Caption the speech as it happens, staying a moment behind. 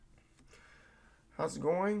How's it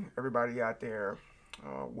going, everybody out there?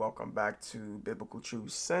 Welcome back to Biblical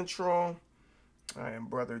Truth Central. I am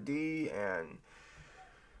Brother D, and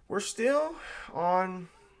we're still on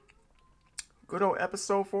good old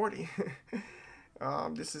episode 40.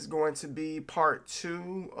 This is going to be part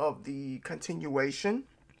two of the continuation.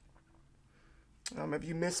 If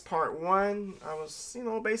you missed part one, I was,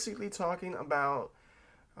 basically talking about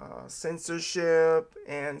censorship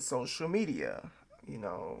and social media.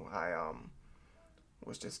 I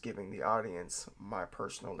was just giving the audience my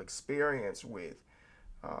personal experience with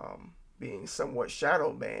being somewhat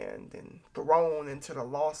shadow banned and thrown into the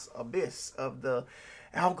lost abyss of the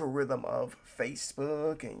algorithm of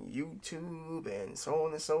Facebook and YouTube and so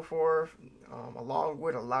on and so forth, along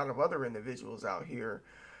with a lot of other individuals out here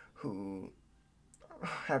who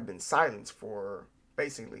have been silenced for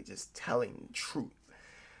basically just telling the truth.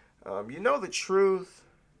 The truth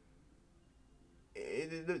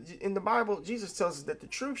in the Bible, Jesus tells us that the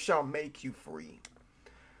truth shall make you free.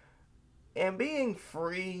 And being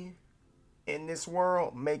free in this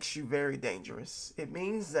world makes you very dangerous. It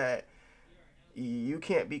means that you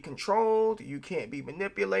can't be controlled, you can't be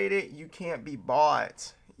manipulated, you can't be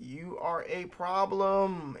bought. You are a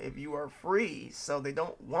problem if you are free. So they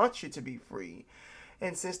don't want you to be free.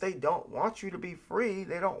 And since they don't want you to be free,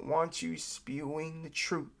 they don't want you spewing the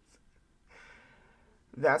truth.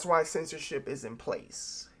 That's why censorship is in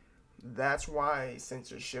place. That's why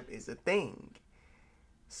censorship is a thing.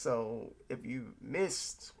 So if you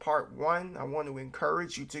missed part one, I want to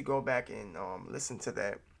encourage you to go back and listen to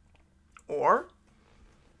that. Or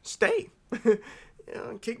stay.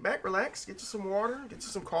 Kick back, relax, get you some water, get you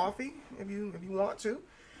some coffee if you want to.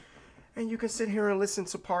 And you can sit here and listen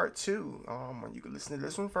to part two. You can listen to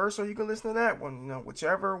this one first, or you can listen to that one.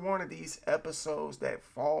 Whichever one of these episodes that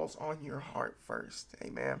falls on your heart first.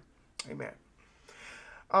 Amen. Amen.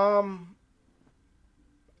 I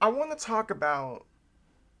want to talk about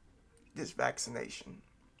this vaccination.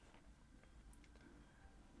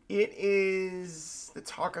 It is the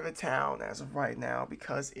talk of the town as of right now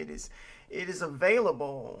because it is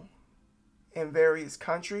available in various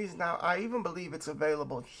countries. Now, I even believe it's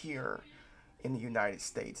available here in the United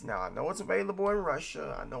States. Now, I know it's available in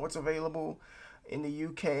Russia. I know it's available in the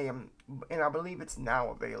UK. And I believe it's now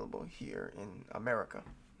available here in America.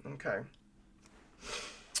 Okay.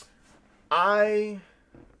 I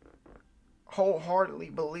wholeheartedly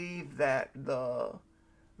believe that the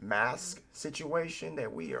mask situation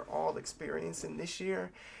that we are all experiencing this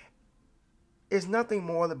year is nothing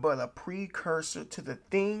more but a precursor to the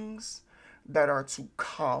things that are to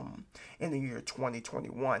come in the year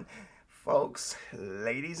 2021. Folks,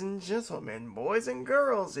 ladies and gentlemen, boys and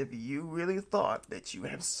girls, if you really thought that you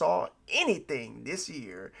have saw anything this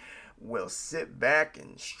year, well, sit back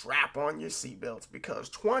and strap on your seatbelts because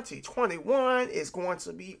 2021 is going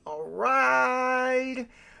to be a ride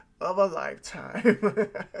of a lifetime.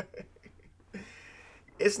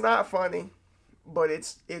 It's not funny, but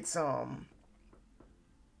it's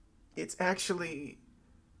actually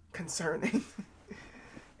concerning.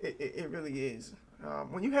 It really is.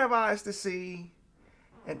 When you have eyes to see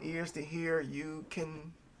and ears to hear, you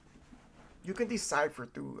can decipher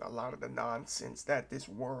through a lot of the nonsense that this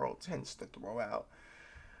world tends to throw out.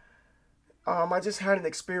 I just had an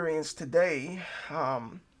experience today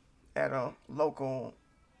at a local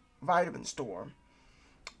vitamin store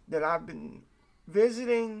that I've been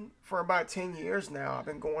visiting for about 10 years now. I've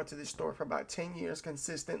been going to this store for about 10 years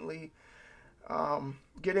consistently,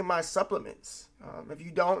 getting my supplements. If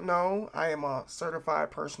you don't know, I am a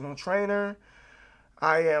certified personal trainer.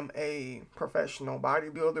 I am a professional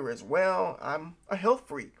bodybuilder as well. I'm a health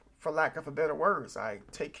freak, for lack of a better words. I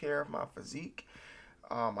take care of my physique,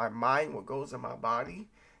 my mind, what goes in my body,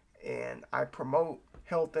 and I promote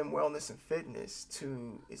health and wellness and fitness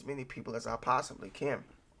to as many people as I possibly can.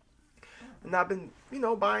 And I've been,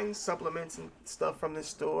 buying supplements and stuff from this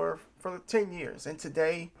store for 10 years. And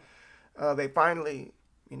today, they finally,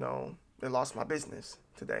 they lost my business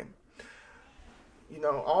today.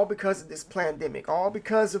 All because of this pandemic, all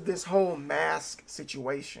because of this whole mask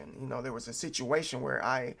situation. There was a situation where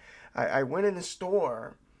I went in the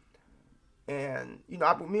store and, me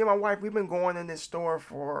and my wife, we've been going in this store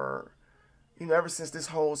for, ever since this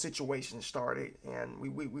whole situation started. And we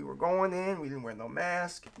were going in, we didn't wear no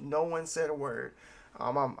mask. No one said a word.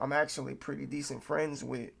 I'm actually pretty decent friends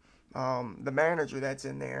with the manager that's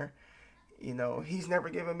in there. He's never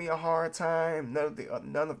given me a hard time.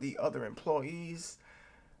 None of the other employees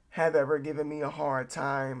have ever given me a hard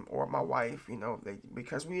time, or my wife.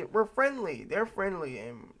 Because we're friendly. They're friendly,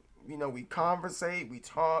 and we conversate, we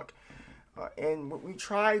talk, and we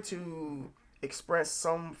try to express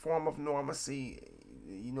some form of normalcy,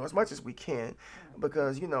 as much as we can,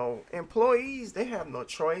 because, employees, they have no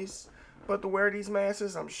choice but to wear these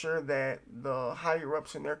masks. I'm sure that the higher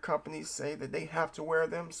ups in their companies say that they have to wear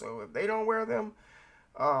them. So if they don't wear them,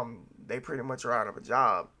 they pretty much are out of a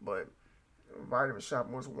job. But Vitamin Shop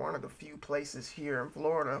was one of the few places here in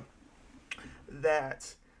Florida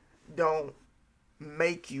that don't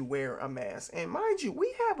make you wear a mask. And mind you,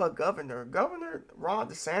 we have a Governor Ron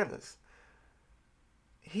DeSantis.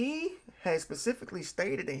 He has specifically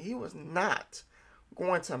stated that he was not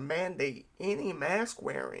going to mandate any mask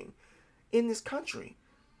wearing in this country.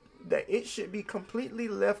 That it should be completely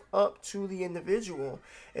left up to the individual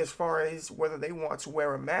as far as whether they want to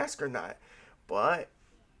wear a mask or not. But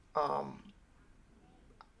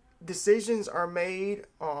decisions are made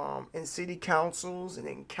in city councils and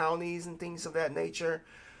in counties and things of that nature.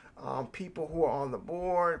 People who are on the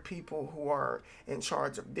board, people who are in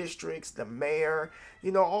charge of districts, the mayor,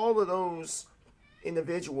 all of those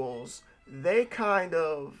individuals, they kind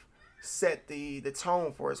of set the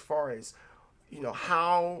tone for as far as,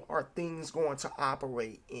 how are things going to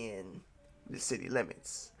operate in the city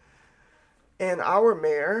limits. And our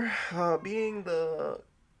mayor, being the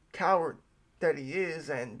coward that he is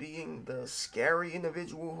and being the scary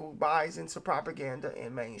individual who buys into propaganda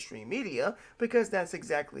in mainstream media, because that's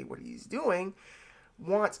exactly what he's doing,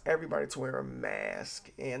 wants everybody to wear a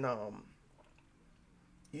mask. And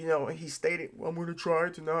he stated, well, I'm going to try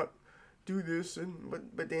to not do this,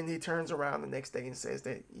 but then he turns around the next day and says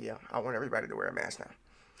that, yeah, I want everybody to wear a mask now.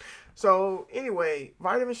 So anyway,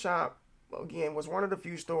 Vitamin Shop, again, was one of the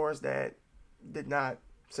few stores that did not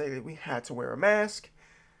say that we had to wear a mask.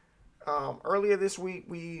 Earlier this week,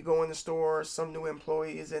 we go in the store, some new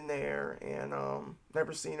employee is in there, and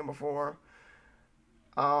never seen him before.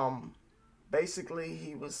 Basically,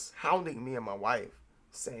 he was hounding me and my wife,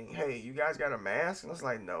 saying, hey, you guys got a mask? And I was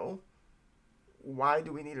like, no. Why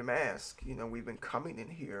do we need a mask? We've been coming in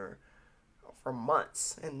here for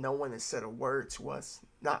months, and no one has said a word to us.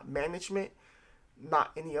 Not management, not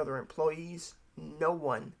any other employees. No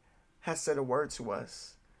one has said a word to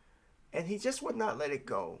us. And he just would not let it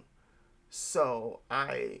go. So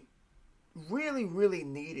I really, really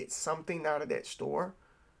needed something out of that store.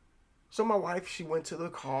 So my wife, she went to the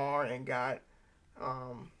car and got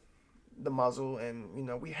the muzzle, and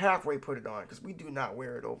we halfway put it on because we do not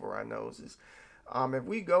wear it over our noses. If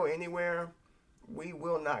we go anywhere, we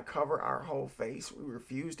will not cover our whole face. We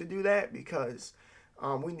refuse to do that because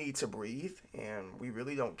we need to breathe, and we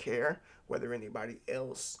really don't care whether anybody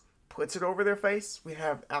else puts it over their face. We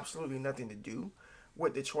have absolutely nothing to do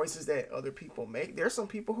with the choices that other people make. There's some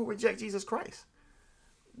people who reject Jesus Christ.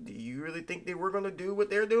 Do you really think that we're going to do what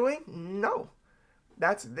they're doing? No.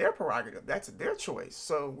 That's their prerogative. That's their choice.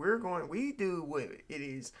 So we do what it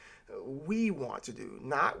is we want to do,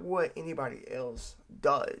 not what anybody else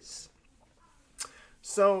does.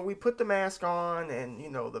 So we put the mask on, and,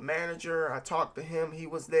 the manager, I talked to him. He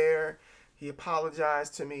was there. He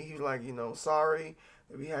apologized to me. He was like, sorry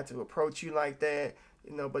that we had to approach you like that.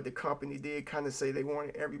 But the company did kind of say they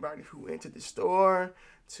wanted everybody who entered the store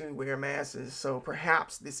to wear masks. So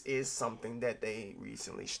perhaps this is something that they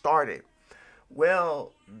recently started.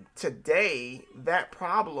 Well, today, that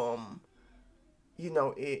problem,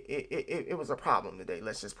 it was a problem today.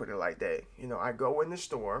 Let's just put it like that. I go in the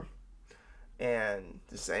store, and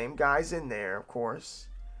the same guy's in there, of course.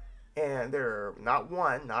 And there are not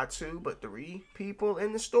one, not two, but three people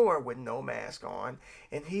in the store with no mask on.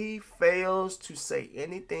 And he fails to say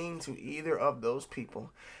anything to either of those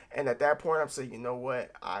people. And at that point, I'm saying, you know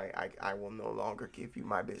what? I will no longer give you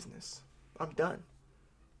my business. I'm done.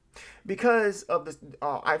 Because of this,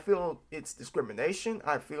 I feel it's discrimination.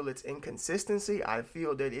 I feel it's inconsistency. I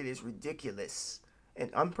feel that it is ridiculous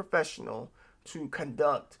and unprofessional to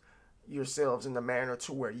conduct yourselves in the manner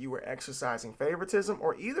to where you were exercising favoritism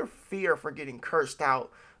or either fear for getting cursed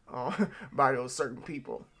out by those certain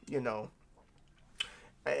people.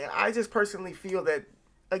 I just personally feel that,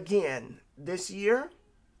 again, this year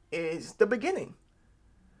is the beginning.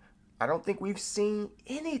 I don't think we've seen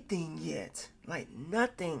anything yet. Like,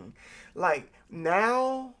 nothing. Like,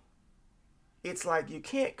 now, it's like you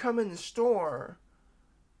can't come in the store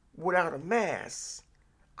without a mask.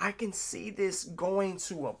 I can see this going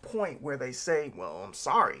to a point where they say, well, I'm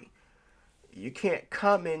sorry, you can't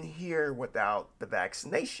come in here without the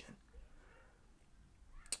vaccination.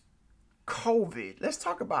 COVID. Let's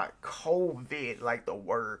talk about COVID, like the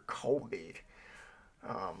word COVID.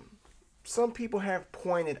 Some people have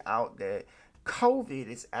pointed out that COVID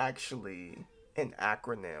is actually an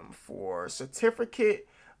acronym for Certificate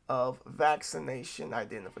of Vaccination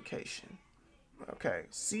Identification. Okay,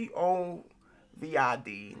 COVID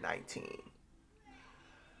VID-19.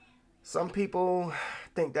 Some people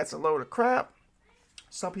think that's a load of crap.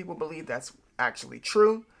 Some people believe that's actually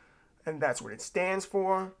true, and that's what it stands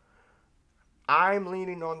for. I'm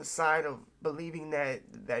leaning on the side of believing that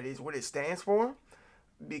that is what it stands for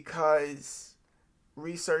because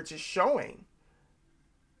research is showing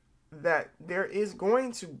that there is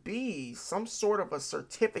going to be some sort of a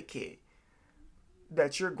certificate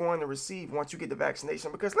that you're going to receive once you get the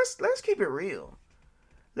vaccination. Because let's keep it real.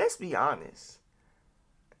 Let's be honest.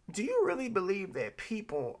 Do you really believe that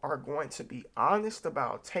people are going to be honest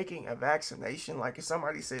about taking a vaccination? Like if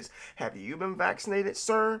somebody says, "Have you been vaccinated,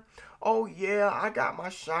 sir?" "Oh yeah, I got my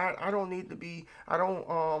shot. I don't need to be. I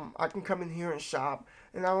can come in here and shop,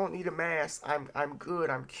 and I don't need a mask. I'm good.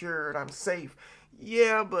 I'm cured. I'm safe."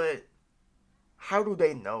 Yeah, but how do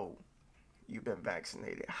they know you've been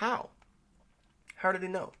vaccinated? How? How do they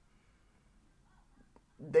know?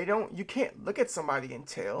 They don't. You can't look at somebody and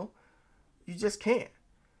tell. You just can't.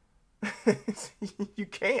 You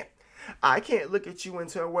can't. I can't look at you and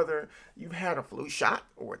tell whether you've had a flu shot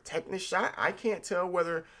or a tetanus shot. I can't tell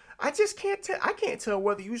whether. I just can't tell. I can't tell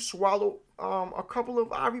whether you swallowed a couple of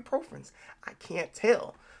ibuprofens. I can't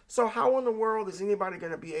tell. So how in the world is anybody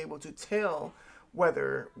going to be able to tell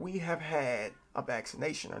whether we have had a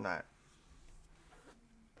vaccination or not?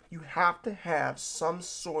 You have to have some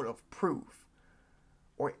sort of proof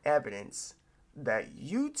or evidence that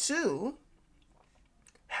you too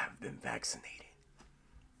have been vaccinated.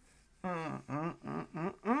 Mm, mm, mm,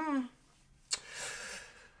 mm, mm.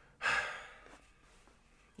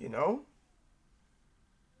 You know,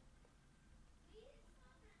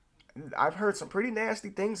 I've heard some pretty nasty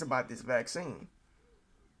things about this vaccine.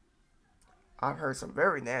 I've heard some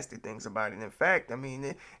very nasty things about it. In fact, I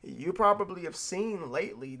mean, you probably have seen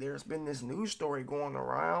lately. There's been this news story going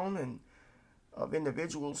around, and of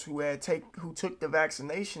individuals who took the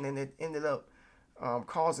vaccination, and it ended up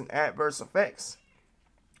causing adverse effects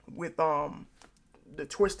with the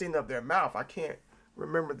twisting of their mouth. I can't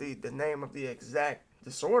remember the name of the exact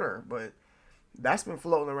disorder, but that's been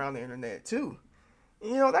floating around the internet too.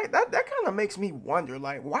 You know, that kind of makes me wonder,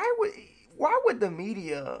 like, why would the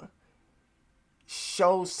media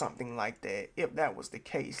show something like that if that was the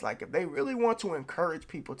case? Like, if they really want to encourage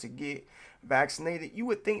people to get vaccinated, you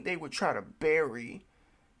would think they would try to bury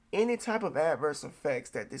any type of adverse effects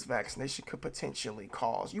that this vaccination could potentially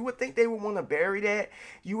cause. You would think they would want to bury that.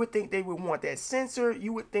 You would think they would want that censored.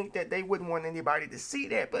 You would think that they wouldn't want anybody to see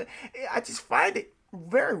that. But I just find it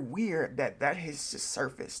very weird that that has just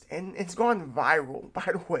surfaced. And it's gone viral, by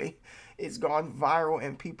the way. It's gone viral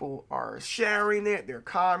and people are sharing it. They're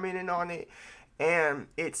commenting on it. And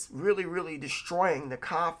it's really, really destroying the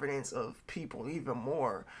confidence of people even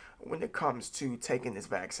more when it comes to taking this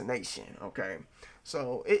vaccination, okay?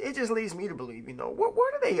 So it just leads me to believe,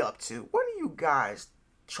 what are they up to? What are you guys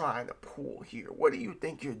trying to pull here? What do you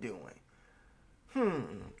think you're doing?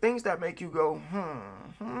 Things that make you go,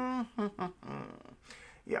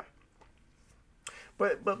 Yeah.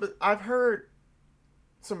 But I've heard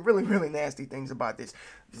some really, really nasty things about this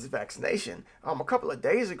vaccination. A couple of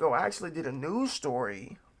days ago, I actually did a news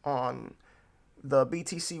story on the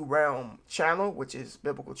BTC Realm channel, which is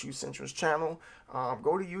Biblical Truth Central's channel.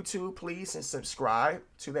 Go to YouTube, please, and subscribe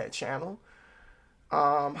to that channel.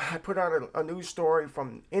 I put out a news story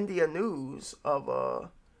from India News of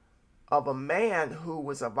a man who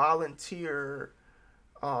was a volunteer.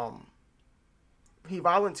 He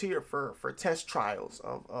volunteered for test trials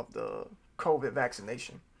of the COVID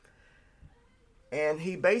vaccination. And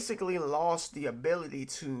he basically lost the ability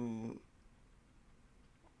to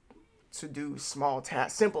do small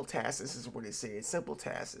tasks, simple tasks. This is what it says, simple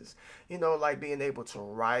tasks. Like being able to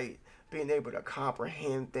write, being able to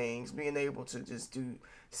comprehend things, being able to just do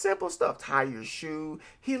simple stuff, tie your shoe.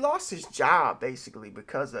 He lost his job basically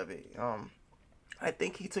because of it. I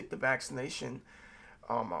think he took the vaccination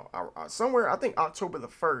somewhere, I think October the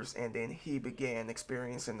 1st, and then he began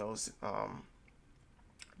experiencing those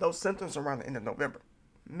symptoms around the end of November,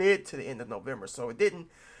 mid to the end of November. So it didn't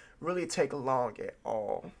really take long at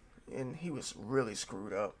all. And he was really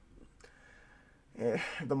screwed up. And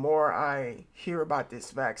the more I hear about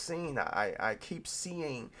this vaccine, I keep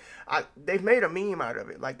seeing, they've made a meme out of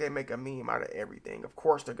it. Like they make a meme out of everything. Of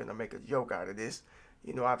course, they're going to make a joke out of this.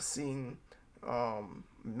 I've seen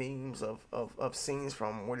memes of scenes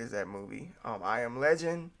from, what is that movie? I Am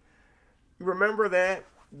Legend. You remember that?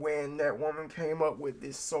 When that woman came up with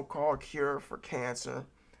this so-called cure for cancer,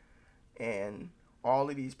 and all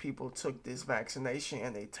of these people took this vaccination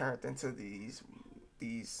and they turned into these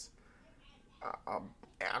I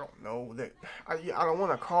don't know, that I don't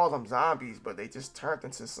want to call them zombies, but they just turned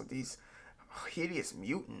into these hideous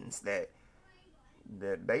mutants that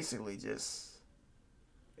basically just,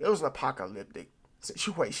 it was an apocalyptic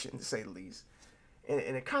situation to say the least. And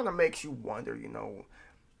it kind of makes you wonder,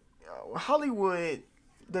 Hollywood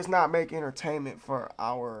does not make entertainment for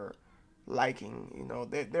our liking.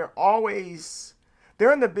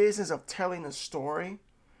 They're in the business of telling a story.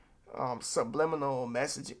 Subliminal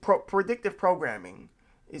messaging, predictive programming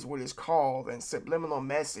is what it's called, and subliminal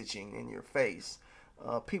messaging in your face.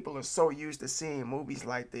 People are so used to seeing movies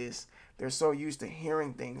like this, they're so used to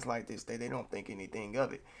hearing things like this that they don't think anything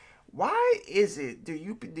of it. Why is it? Do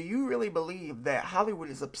you really believe that Hollywood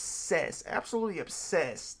is obsessed, absolutely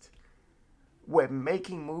obsessed, with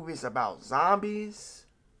making movies about zombies?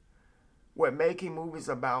 With making movies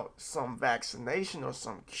about some vaccination or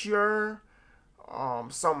some cure?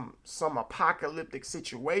 Some apocalyptic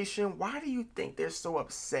situation. Why do you think they're so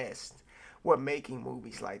obsessed with making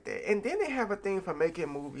movies like that? And then they have a thing for making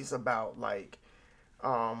movies about like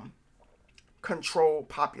controlled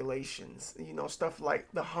populations, stuff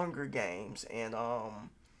like The Hunger Games and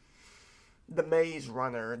The Maze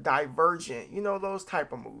Runner, Divergent, those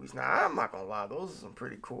type of movies. Now, I'm not gonna lie, those are some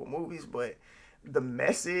pretty cool movies, but the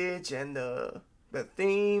message and the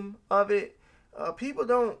theme of it, people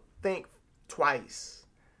don't think twice,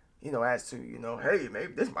 as to, hey,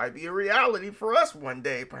 maybe this might be a reality for us one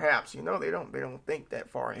day, perhaps. They don't think that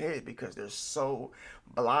far ahead because they're so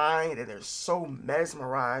blind and they're so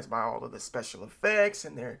mesmerized by all of the special effects,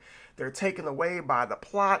 and they're taken away by the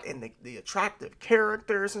plot and the attractive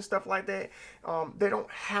characters and stuff like that. They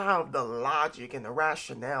don't have the logic and the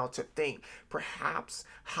rationale to think perhaps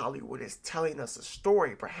Hollywood is telling us a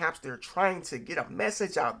story. Perhaps they're trying to get a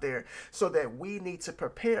message out there so that we need to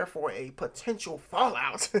prepare for a potential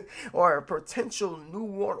fallout or a potential new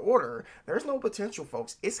world order. There's no potential,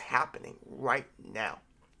 folks. It's happening right now.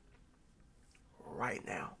 Right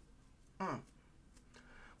now.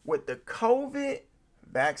 With the COVID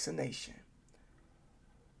vaccination,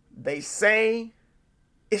 they say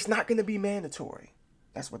it's not going to be mandatory.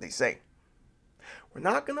 That's what they say. We're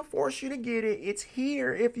not going to force you to get it. It's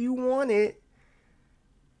here if you want it.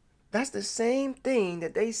 That's the same thing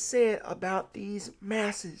that they said about these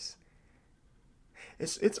masses.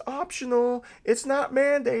 It's optional. It's not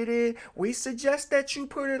mandated. We suggest that you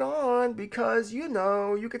put it on because, you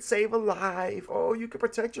could save a life. Oh, you could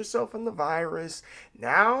protect yourself from the virus.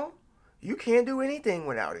 Now, you can't do anything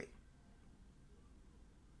without it.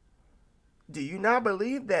 Do you not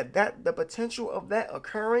believe that the potential of that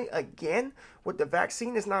occurring again with the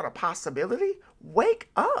vaccine is not a possibility? Wake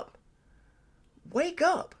up. Wake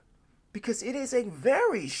up. Because it is a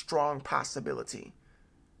very strong possibility.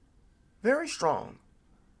 Very strong.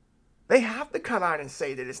 They have to come out and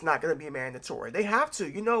say that it's not going to be mandatory. They have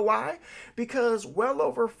to. You know why? Because well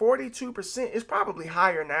over 42%, is probably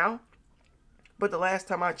higher now, but the last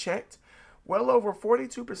time I checked, well over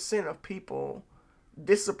 42% of people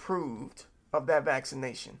disapproved of that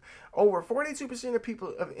vaccination. Over 42% of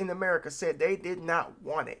people in America said they did not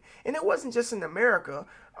want it. And it wasn't just in America.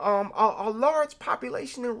 A large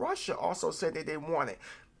population in Russia also said that they want it.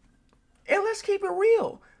 And let's keep it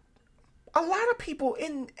real. A lot of people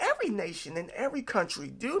in every nation, in every country,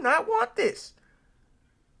 do not want this.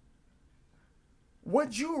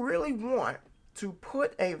 Would you really want to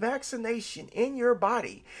put a vaccination in your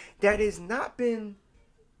body that has not been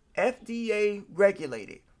FDA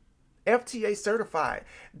regulated, FDA certified,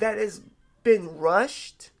 that has been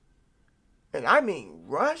rushed? And I mean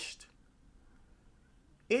rushed.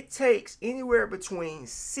 It takes anywhere between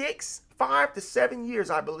 5 to 7 years,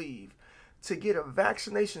 I believe, to get a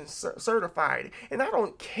vaccination certified. And I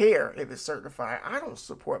don't care if it's certified. I don't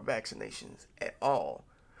support vaccinations at all.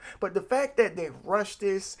 But the fact that they rushed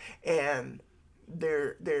this and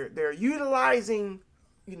they're utilizing,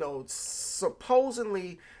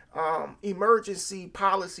 supposedly emergency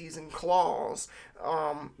policies and clause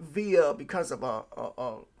because of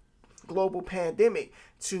a global pandemic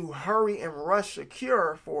to hurry and rush a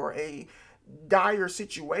cure for a dire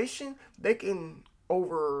situation, they can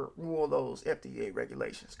overrule those FDA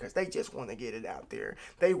regulations because they just want to get it out there.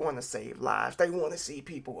 They want to save lives. They want to see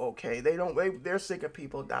people okay. They're sick of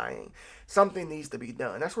people dying. Something needs to be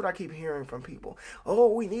done. That's what I keep hearing from people.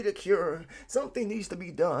 Oh, we need a cure. Something needs to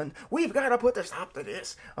be done. We've got to put a stop to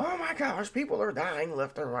this. Oh my gosh, people are dying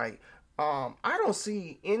left and right. I don't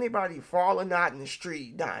see anybody falling out in the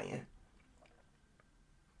street dying.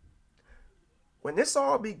 When this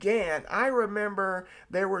all began, I remember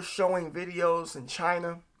they were showing videos in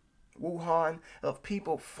China, Wuhan, of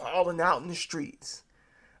people falling out in the streets.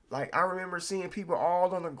 Like, I remember seeing people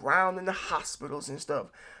all on the ground in the hospitals and stuff.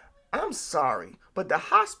 I'm sorry, but the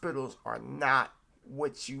hospitals are not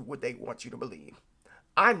what they want you to believe.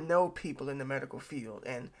 I know people in the medical field,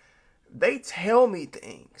 and they tell me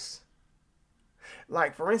things.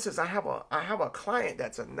 Like, for instance, I have a client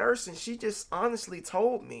that's a nurse, and she just honestly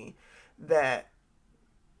told me that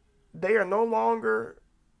they are no longer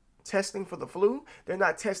testing for the flu. They're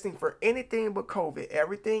not testing for anything but COVID.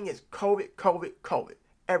 Everything is COVID, COVID, COVID.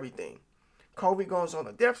 Everything. COVID goes on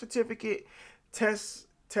a death certificate.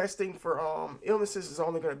 Testing for illnesses is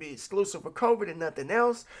only going to be exclusive for COVID and nothing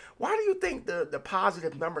else. Why do you think the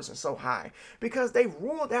positive numbers are so high? Because they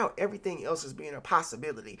ruled out everything else as being a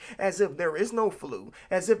possibility, as if there is no flu,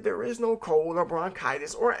 as if there is no cold or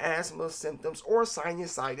bronchitis or asthma symptoms or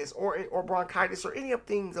sinusitis or bronchitis or any of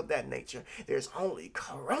things of that nature. There's only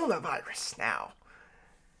coronavirus now.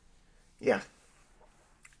 Yeah,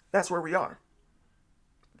 that's where we are.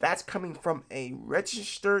 That's coming from a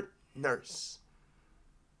registered nurse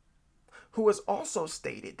who has also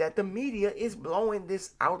stated that the media is blowing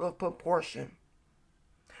this out of proportion.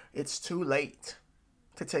 It's too late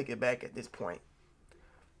to take it back at this point.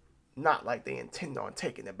 Not like they intend on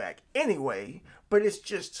taking it back anyway, but it's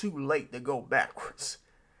just too late to go backwards.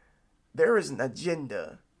 There is an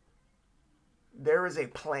agenda. There is a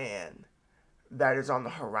plan that is on the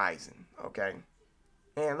horizon, okay?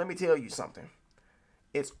 And let me tell you something.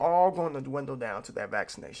 It's all going to dwindle down to that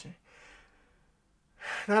vaccination.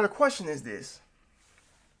 Now, the question is this.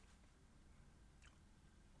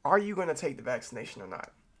 Are you going to take the vaccination or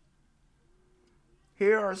not?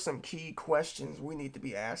 Here are some key questions we need to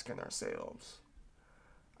be asking ourselves.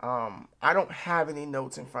 I don't have any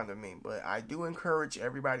notes in front of me, but I do encourage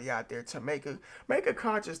everybody out there to make a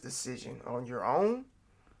conscious decision on your own.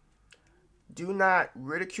 Do not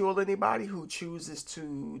ridicule anybody who chooses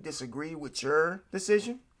to disagree with your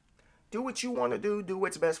decision. Do what you want to do. Do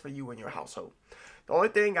what's best for you and your household. The only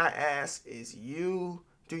thing I ask is you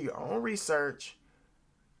do your own research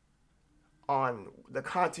on the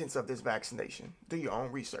contents of this vaccination. Do your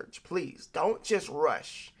own research. Please don't just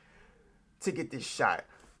rush to get this shot.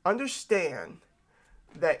 Understand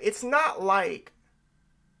that it's not like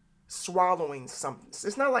swallowing something.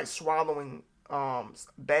 It's not like swallowing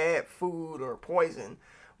bad food or poison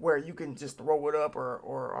where you can just throw it up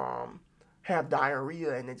or have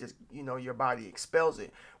diarrhea and it just, your body expels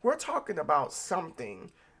it. We're talking about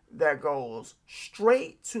something that goes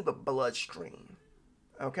straight to the bloodstream,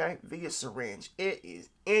 okay, via syringe. It is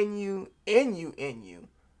in you.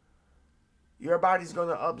 Your body's going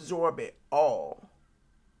to absorb it all.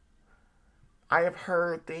 I have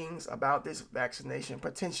heard things about this vaccination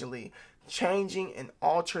potentially changing and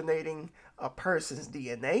alternating a person's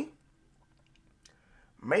DNA,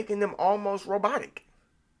 making them almost robotic,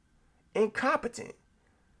 incompetent,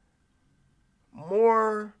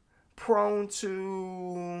 more prone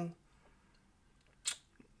to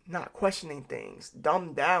not questioning things,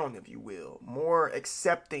 dumbed down, if you will, more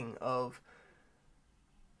accepting of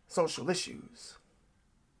social issues.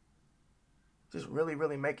 Just really,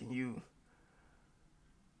 really making you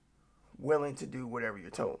willing to do whatever you're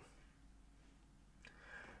told.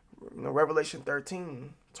 Revelation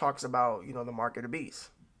 13 talks about, the mark of the beast.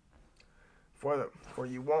 For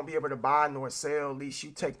you won't be able to buy nor sell, lest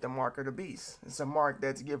you take the mark of the beast. It's a mark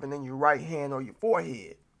that's given in your right hand or your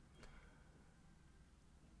forehead.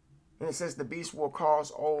 And it says the beast will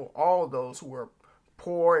cause all those who are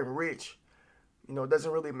poor and rich, it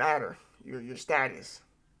doesn't really matter your status,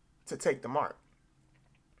 to take the mark.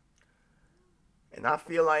 And I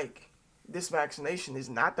feel like this vaccination is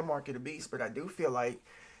not the mark of the beast, but I do feel like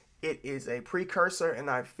it is a precursor, and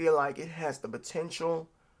I feel like it has the potential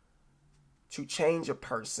to change a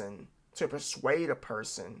person, to persuade a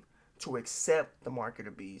person to accept the mark of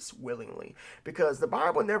the beast willingly. Because the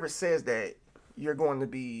Bible never says that you're going to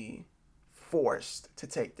be forced to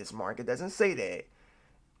take this mark. It doesn't say that.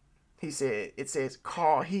 It says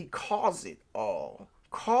he calls it all.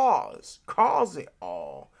 Calls it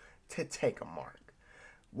all to take a mark.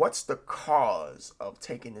 What's the cause of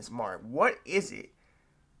taking this mark? What is it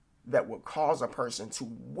that would cause a person to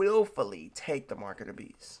willfully take the mark of the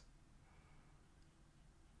beast?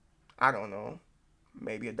 I don't know.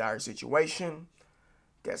 Maybe a dire situation,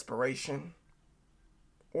 desperation,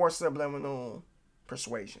 or subliminal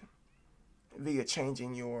persuasion via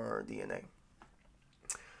changing your DNA.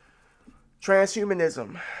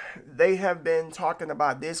 Transhumanism. They have been talking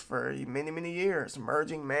about this for many, many years.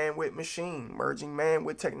 Merging man with machine, merging man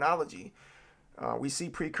with technology. We see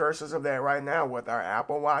precursors of that right now with our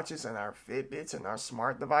Apple Watches and our Fitbits and our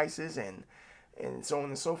smart devices and so on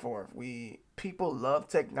and so forth. People love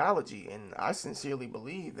technology, and I sincerely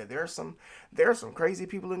believe that there are some crazy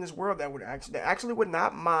people in this world that actually would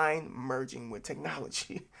not mind merging with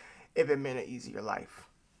technology. if it meant an easier life.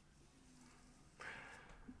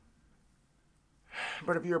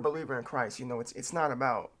 But if you're a believer in Christ, you know, it's not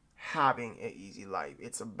about having an easy life.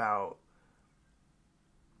 It's about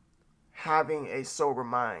having a sober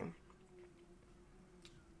mind,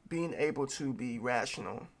 being able to be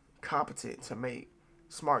rational, competent to make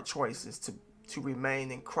smart choices, to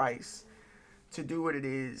remain in Christ, to do what it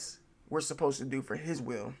is we're supposed to do for His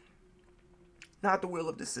will, not the will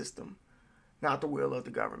of the system, not the will of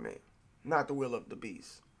the government, not the will of the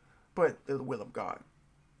beast, but the will of God.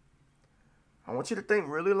 I want you to think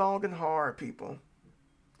really long and hard, people,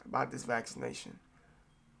 about this vaccination.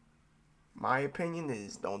 My opinion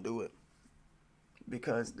is don't do it,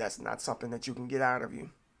 because that's not something that you can get out of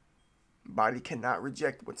you. Body cannot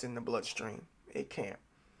reject what's in the bloodstream. It can't.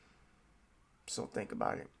 So think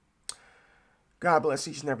about it. God bless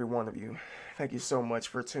each and every one of you. Thank you so much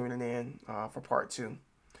for tuning in for part 2.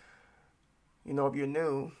 You know, if you're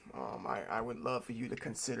new, I would love for you to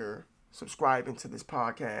consider subscribing to this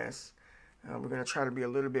podcast. We're going to try to be a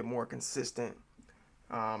little bit more consistent.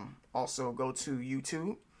 Also, go to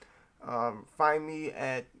YouTube. Find me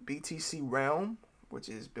at BTC Realm, which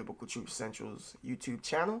is Biblical Truth Central's YouTube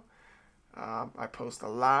channel. I post a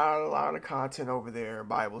lot of content over there.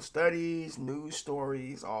 Bible studies, news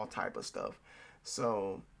stories, all type of stuff.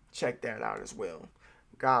 So check that out as well.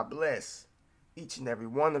 God bless each and every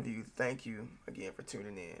one of you. Thank you again for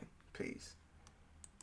tuning in. Peace.